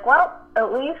was like, well,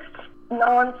 at least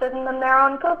no one's sitting in their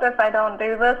own poop if I don't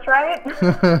do this right.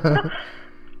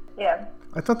 Yeah.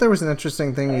 I thought there was an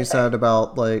interesting thing you said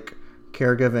about, like,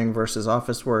 caregiving versus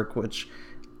office work, which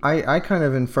I kind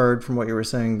of inferred from what you were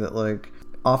saying that, like,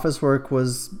 office work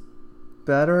was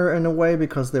better in a way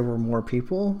because there were more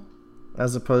people,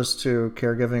 as opposed to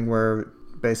caregiving where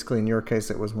basically in your case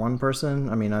it was one person.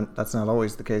 I mean, that's not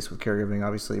always the case with caregiving,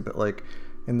 obviously, but like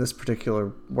in this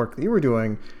particular work that you were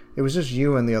doing, it was just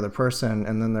you and the other person,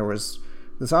 and then there was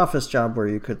this office job where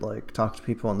you could like talk to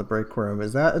people in the break room.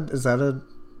 Is that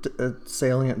a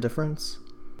salient difference?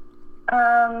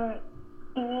 Yeah,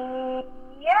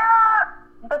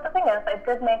 but the thing is, I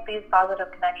did make these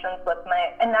positive connections with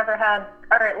I never had,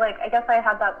 or like, I guess I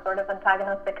had that sort of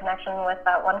antagonistic connection with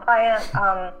that one client,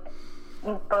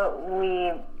 but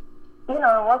we, it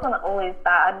wasn't always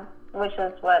bad, which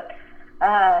is what,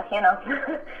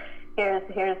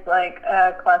 here's like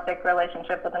a classic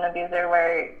relationship with an abuser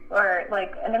or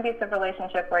like an abusive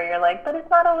relationship where you're like, but it's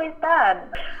not always bad.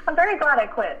 I'm very glad I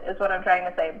quit, is what I'm trying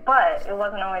to say, but it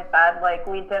wasn't always bad. Like,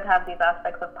 we did have these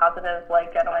aspects of positive,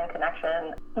 like, genuine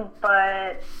connection,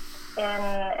 but in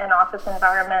an office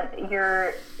environment,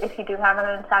 if you do have an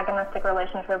antagonistic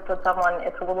relationship with someone,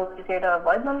 it's a little easier to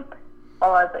avoid them.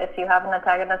 Whereas if you have an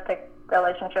antagonistic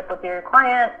relationship with your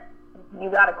client, you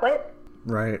gotta quit.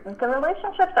 Right. The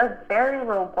relationships are very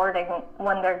rewarding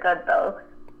when they're good, though.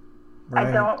 Right.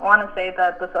 I don't want to say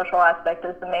that the social aspect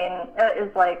is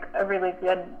like a really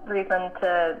good reason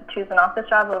to choose an office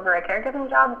job over a caregiving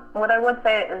job. What I would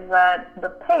say is that the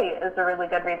pay is a really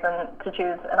good reason to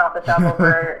choose an office job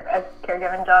over a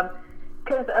caregiving job.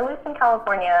 Because at least in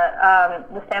California,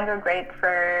 the standard rate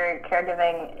for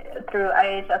caregiving through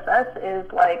IHSS is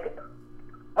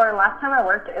or last time I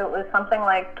worked, it was something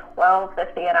like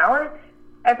 $12.50 an hour,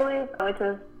 I believe, which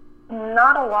is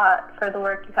not a lot for the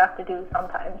work you have to do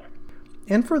sometimes.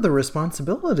 And for the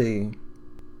responsibility.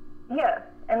 Yeah,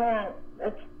 I mean,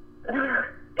 it's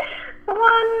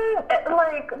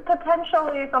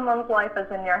potentially someone's life is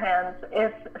in your hands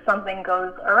if something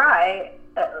goes awry.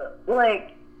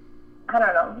 I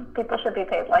don't know, people should be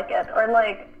paid like it. Or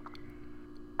I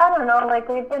don't know,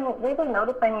 we've been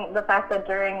noticing the fact that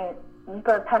during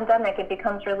the pandemic it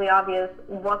becomes really obvious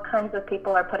what kinds of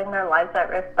people are putting their lives at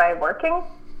risk by working.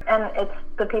 And it's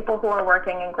the people who are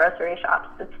working in grocery shops.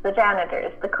 It's the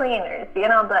janitors, the cleaners, the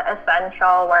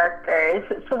essential workers.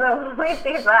 So then when we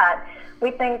see that,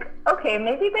 we think, okay,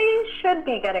 maybe they should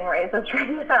be getting raises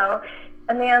right now.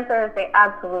 And the answer is they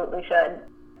absolutely should.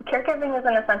 Caregiving is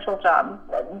an essential job.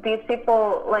 These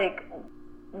people,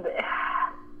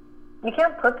 you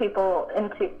can't put people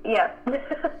into, yeah.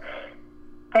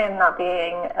 I am not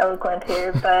being eloquent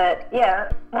here, but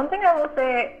yeah. One thing I will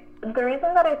say, the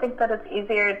reason that I think that it's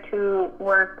easier to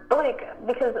work,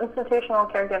 because institutional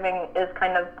caregiving is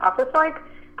kind of office-like,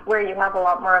 where you have a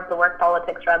lot more of the work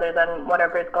politics rather than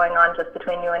whatever is going on just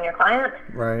between you and your client.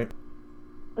 Right.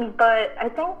 But I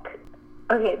think,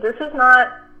 okay, this is not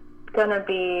going to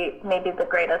be maybe the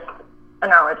greatest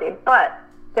analogy, but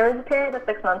there was a period of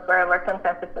 6 months where I worked in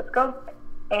San Francisco,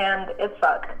 and it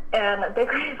sucked. And a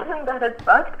big reason that it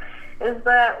sucked is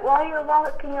that while you're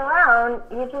walking around,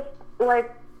 you just,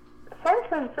 San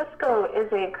Francisco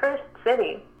is a cursed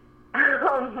city.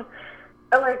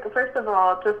 First of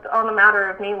all, just on the matter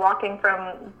of me walking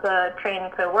from the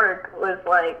train to work was,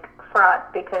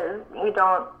 fraught because you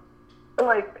don't,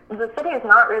 the city is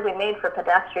not really made for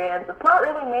pedestrians. It's not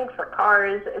really made for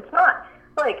cars. It's not,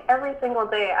 every single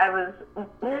day I was,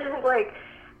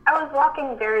 I was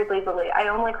walking very leisurely. I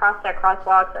only crossed at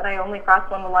crosswalks, and I only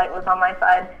crossed when the light was on my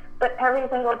side. But every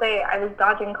single day, I was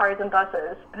dodging cars and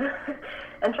buses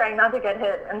and trying not to get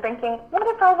hit and thinking, what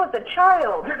if I was a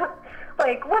child?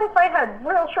 What if I had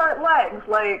real short legs?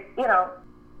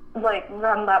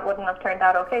 Then that wouldn't have turned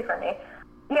out okay for me.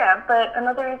 Yeah, but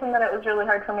another reason that it was really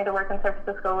hard for me to work in San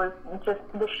Francisco was just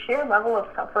the sheer level of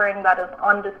suffering that is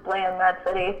on display in that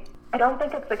city. I don't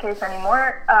think it's the case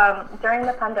anymore. During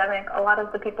the pandemic, a lot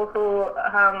of the people who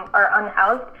are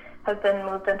unhoused have been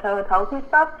moved into hotels and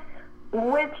stuff,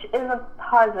 which is a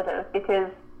positive because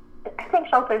I think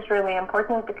shelter is really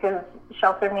important because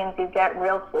shelter means you get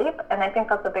real sleep, and I think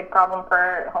that's a big problem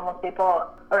for homeless people,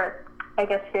 or I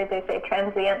guess here they say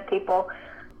transient people.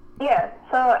 Yeah,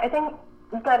 so I think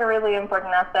that a really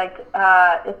important aspect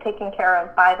is taken care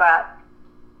of by that.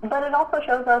 But it also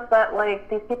shows us that,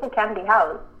 these people can be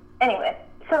housed. Anyway,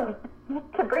 so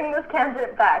to bring this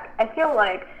tangent back, I feel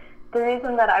like the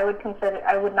reason that I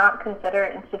would not consider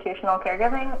institutional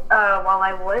caregiving, while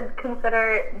I would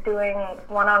consider doing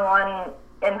one-on-one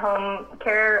in-home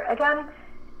care again,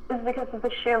 is because of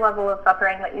the sheer level of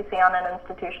suffering that you see on an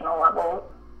institutional level.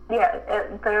 Yeah,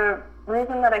 the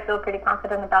reason that I feel pretty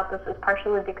confident about this is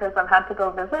partially because I've had to go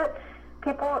visit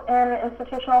people in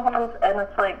institutional homes, and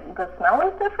it's the smell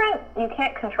is different. You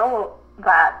can't control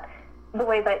that the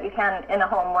way that you can in a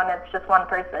home when it's just one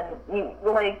person. You,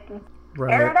 right.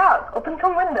 Air it out, open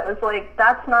some windows.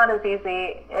 That's not as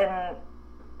easy in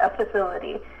a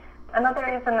facility. Another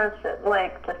reason is,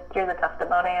 just through the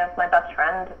testimony of my best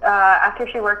friend, after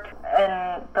she worked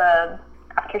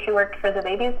for the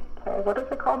babies, what is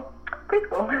it called?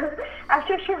 Preschool.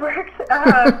 After she worked for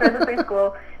the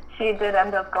preschool, she did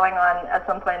end up going on at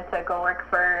some point to go work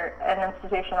for an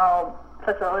institutional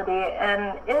facility,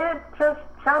 and it just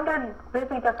sounded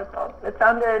really difficult. It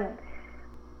sounded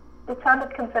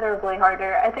considerably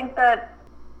harder. I think that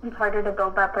it's harder to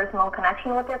build that personal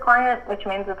connection with your client, which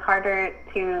means it's harder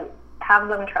to have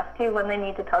them trust you when they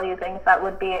need to tell you things that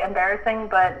would be embarrassing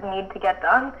but need to get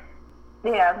done.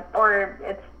 Yeah, or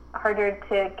it's harder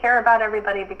to care about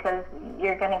everybody because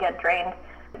you're going to get drained.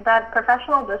 That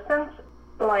professional distance,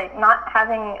 not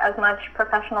having as much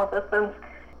professional distance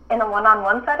in a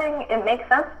one-on-one setting, it makes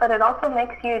sense, but it also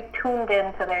makes you tuned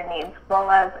in to their needs.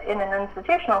 While in an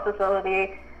institutional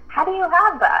facility, how do you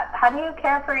have that? How do you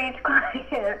care for each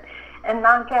client and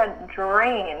not get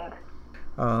drained?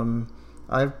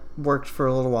 I've worked for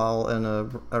a little while in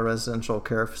a residential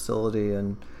care facility,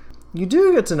 and You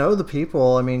do get to know the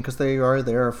people, I mean, because they are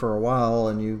there for a while,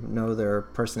 and you know their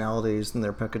personalities and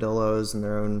their peccadillos and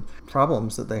their own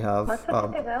problems that they have. What's a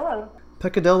peccadillo?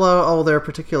 Peccadillo, all their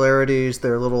particularities,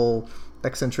 their little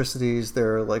eccentricities,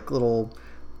 their like little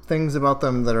things about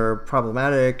them that are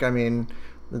problematic. I mean,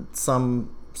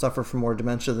 some suffer from more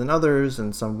dementia than others,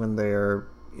 and some when they are,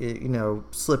 you know,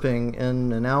 slipping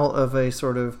in and out of a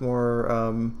sort of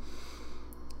more...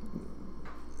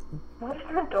 What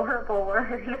an adorable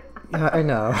word. Yeah, I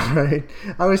know, right?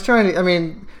 I was trying to, I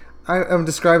mean, I'm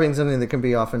describing something that can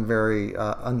be often very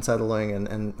unsettling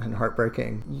and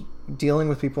heartbreaking. Dealing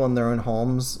with people in their own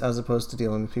homes as opposed to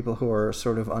dealing with people who are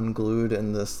sort of unglued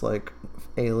in this, like,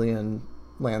 alien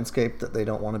landscape that they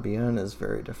don't want to be in is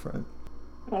very different.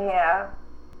 Yeah.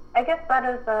 I guess that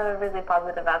is a really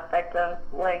positive aspect of,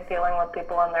 like, dealing with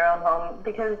people in their own home,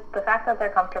 because the fact that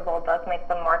they're comfortable does make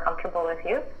them more comfortable with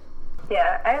you.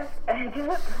 Yeah,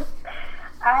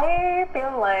 I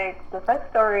feel like the sex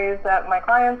stories that my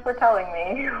clients were telling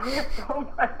me were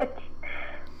so much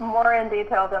more in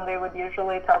detail than they would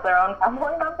usually tell their own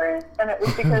family members, and it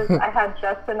was because I had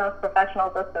just enough professional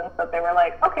distance that they were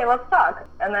like, okay, let's talk,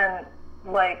 and then,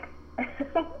 like,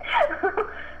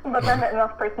 but then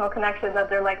enough personal connection that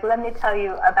they're like, let me tell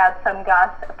you about some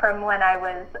gossip from when I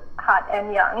was hot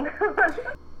and young.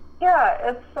 Yeah,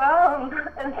 it's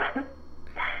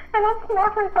and that's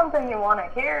never something you want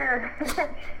to hear.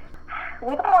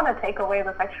 We don't want to take away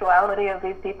the sexuality of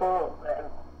these people.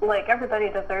 Like, everybody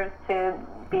deserves to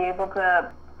be able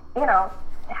to, you know,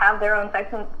 have their own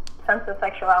sense of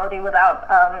sexuality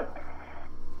without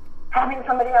having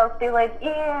somebody else be like,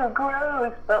 ew,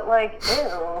 gross, but like,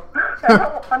 ew. I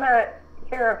don't want to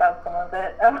hear about some of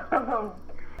it.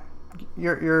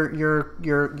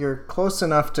 You're close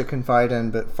enough to confide in,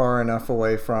 but far enough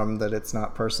away from that it's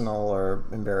not personal or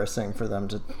embarrassing for them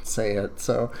to say it.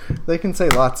 So they can say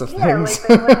lots of things. Yeah, like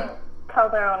they wouldn't tell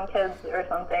their own kids or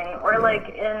something. Or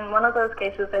like in one of those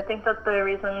cases, I think that the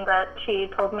reason that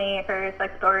she told me her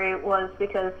sex story was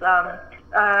because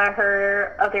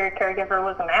her other caregiver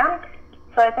was a man.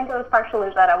 So I think it was partially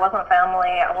that I wasn't family,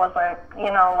 I wasn't,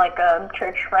 you know, like a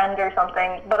church friend or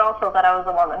something, but also that I was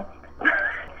a woman.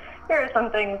 Here are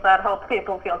some things that help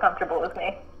people feel comfortable with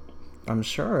me. I'm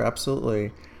sure,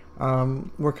 absolutely.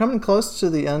 We're coming close to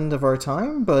the end of our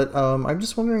time, but I'm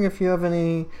just wondering if you have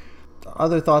any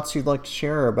other thoughts you'd like to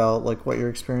share about like what your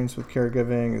experience with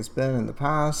caregiving has been in the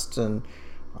past, and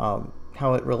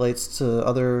how it relates to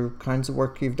other kinds of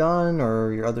work you've done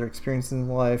or your other experiences in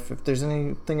life. If there's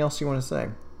anything else you want to say.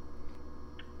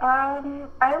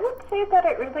 I would say that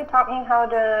it really taught me how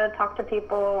to talk to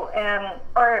people,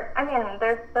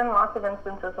 there's been lots of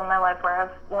instances in my life where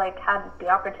I've like had the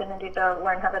opportunity to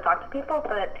learn how to talk to people,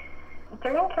 but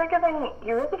during caregiving,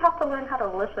 you really have to learn how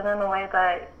to listen in a way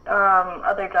that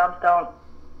other jobs don't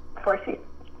force you.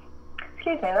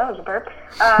 Excuse me, that was a burp.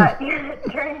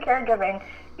 During caregiving,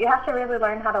 you have to really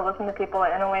learn how to listen to people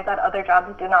in a way that other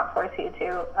jobs do not force you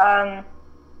to.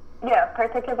 Yeah,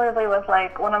 particularly with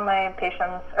like one of my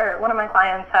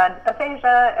clients had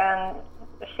aphasia, and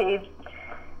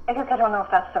I guess I don't know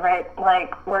if that's the right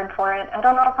like word for it. I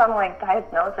don't know if I'm like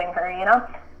diagnosing her, you know?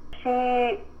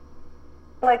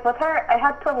 Like with her, I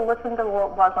had to listen to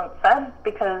what wasn't said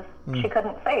because she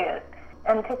couldn't say it.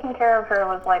 And taking care of her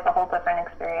was like a whole different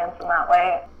experience in that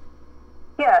way.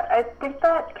 Yeah, I think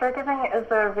that caregiving is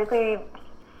a really,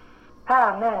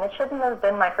 it shouldn't have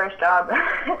been my first job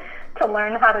to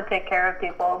learn how to take care of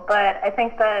people. But I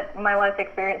think that my life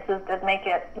experiences did make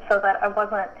it so that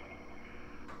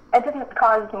I didn't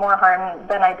cause more harm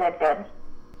than I did good.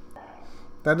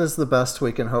 That is the best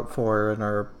we can hope for in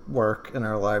our work, in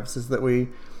our lives, is that we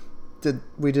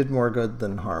did more good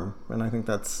than harm. And I think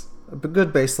that's a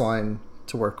good baseline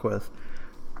to work with.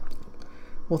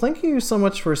 Well, thank you so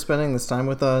much for spending this time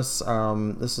with us.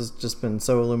 This has just been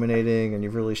so illuminating, and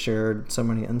you've really shared so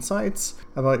many insights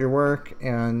about your work.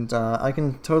 And I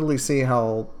can totally see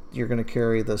how you're going to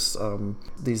carry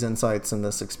these insights and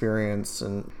this experience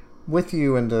and with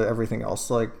you into everything else.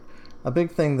 Like, a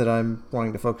big thing that I'm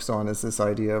wanting to focus on is this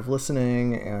idea of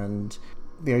listening and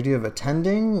the idea of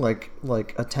attending, like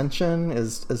attention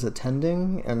is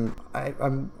attending. And I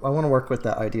want to work with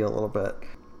that idea a little bit.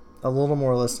 A little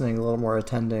more listening, a little more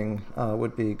attending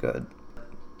would be good.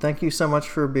 Thank you so much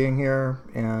for being here,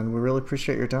 and we really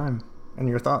appreciate your time and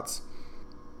your thoughts.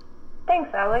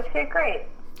 Thanks, Alex. You're great.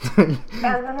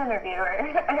 As an interviewer,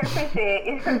 I appreciate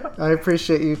you. I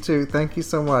appreciate you too. Thank you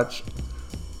so much.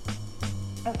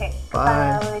 Okay. Bye.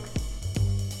 Bye, Alex.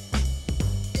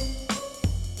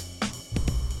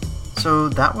 So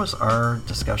that was our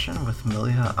discussion with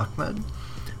Miliha Ahmed.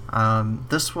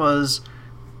 This was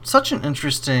such an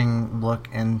interesting look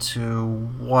into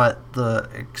what the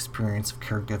experience of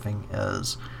caregiving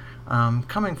is.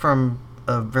 Coming from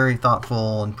a very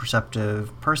thoughtful and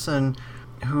perceptive person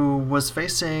who was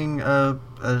facing an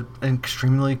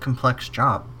extremely complex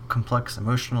job, complex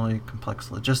emotionally, complex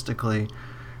logistically,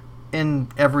 in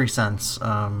every sense,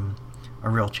 a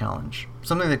real challenge.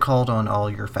 Something that called on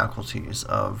all your faculties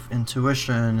of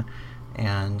intuition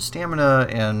and stamina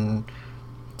and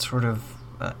sort of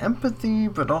empathy,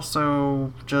 but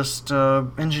also just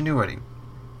ingenuity.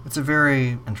 It's a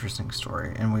very interesting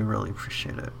story, and we really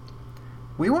appreciate it.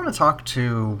 We want to talk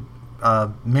to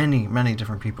many, many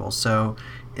different people, so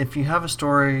if you have a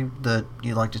story that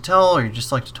you'd like to tell, or you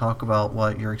just like to talk about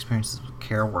what your experiences with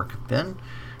care work have been,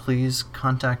 please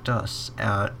contact us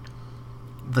at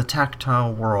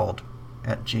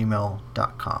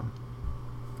thetactileworld@gmail.com.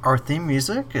 Our theme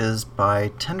music is by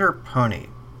Tender Pony.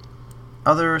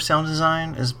 Other sound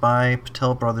design is by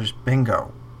Patel Brothers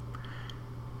Bingo.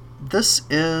 This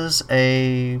is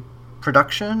a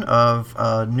production of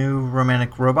New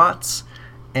Romantic Robots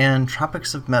and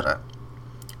Tropics of Meta.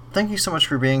 Thank you so much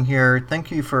for being here. Thank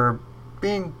you for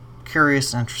being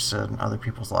curious and interested in other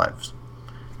people's lives.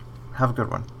 Have a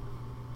good one.